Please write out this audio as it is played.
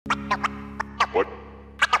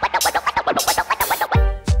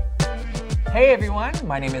Hey everyone,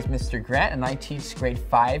 my name is Mr. Grant and I teach grade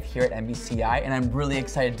 5 here at MBCI, and I'm really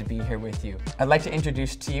excited to be here with you. I'd like to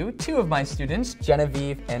introduce to you two of my students,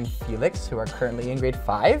 Genevieve and Felix, who are currently in grade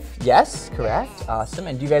 5. Yes, correct, awesome.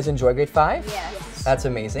 And do you guys enjoy grade 5? Yes. That's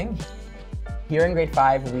amazing. Here in grade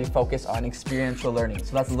 5, we focus on experiential learning.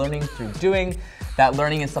 So that's learning through doing. That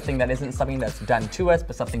learning is something that isn't something that's done to us,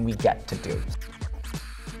 but something we get to do.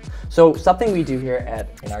 So something we do here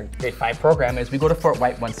in our grade 5 program is we go to Fort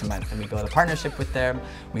White once a month and we build a partnership with them.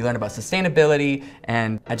 We learn about sustainability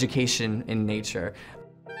and education in nature.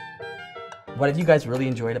 What have you guys really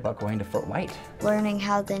enjoyed about going to Fort White? Learning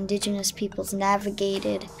how the indigenous peoples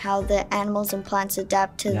navigated, how the animals and plants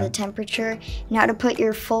adapt to the temperature, and how to put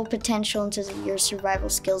your full potential into your survival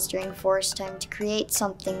skills during forest time to create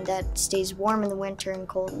something that stays warm in the winter and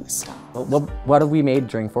cold in the summer. What have we made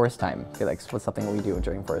during forest time, Felix? What's something we do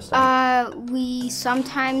during forest time? We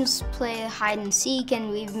sometimes play hide and seek,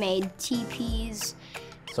 and we've made teepees.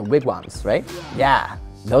 So wigwams, right? Yeah.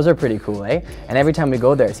 Those are pretty cool, eh? And every time we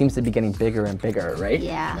go there, it seems to be getting bigger and bigger, right?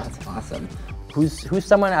 Yeah. That's awesome. Who's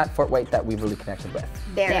someone at Fort White that we've really connected with?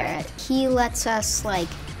 Barrett. He lets us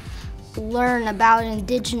learn about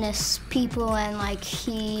indigenous people, and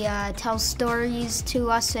he tells stories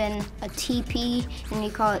to us in a teepee, and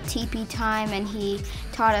we call it teepee time, and he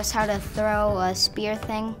taught us how to throw a spear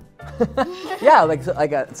thing. Yeah,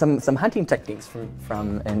 some hunting techniques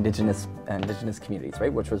from indigenous communities,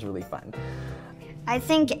 right? Which was really fun. I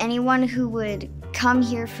think anyone who would come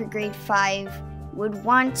here for grade 5 would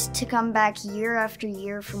want to come back year after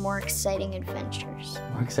year for more exciting adventures.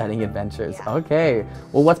 More exciting adventures, Yeah. Okay.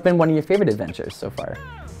 Well, what's been one of your favorite adventures so far?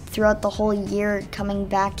 Throughout the whole year, coming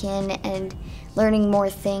back in and learning more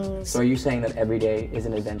things. So are you saying that every day is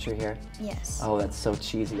an adventure here? Yes. Oh, that's so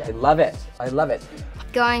cheesy. I love it. I love it.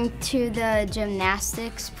 Going to the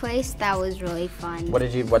gymnastics place, that was really fun. What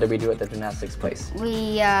did we do at the gymnastics place?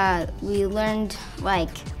 We learned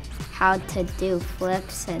how to do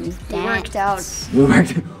flips and dance. We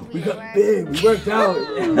worked out. We got big. We worked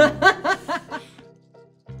out.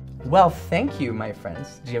 Well, thank you, my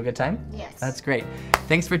friends. Did you have a good time? Yes. That's great.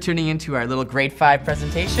 Thanks for tuning into our little grade 5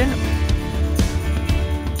 presentation.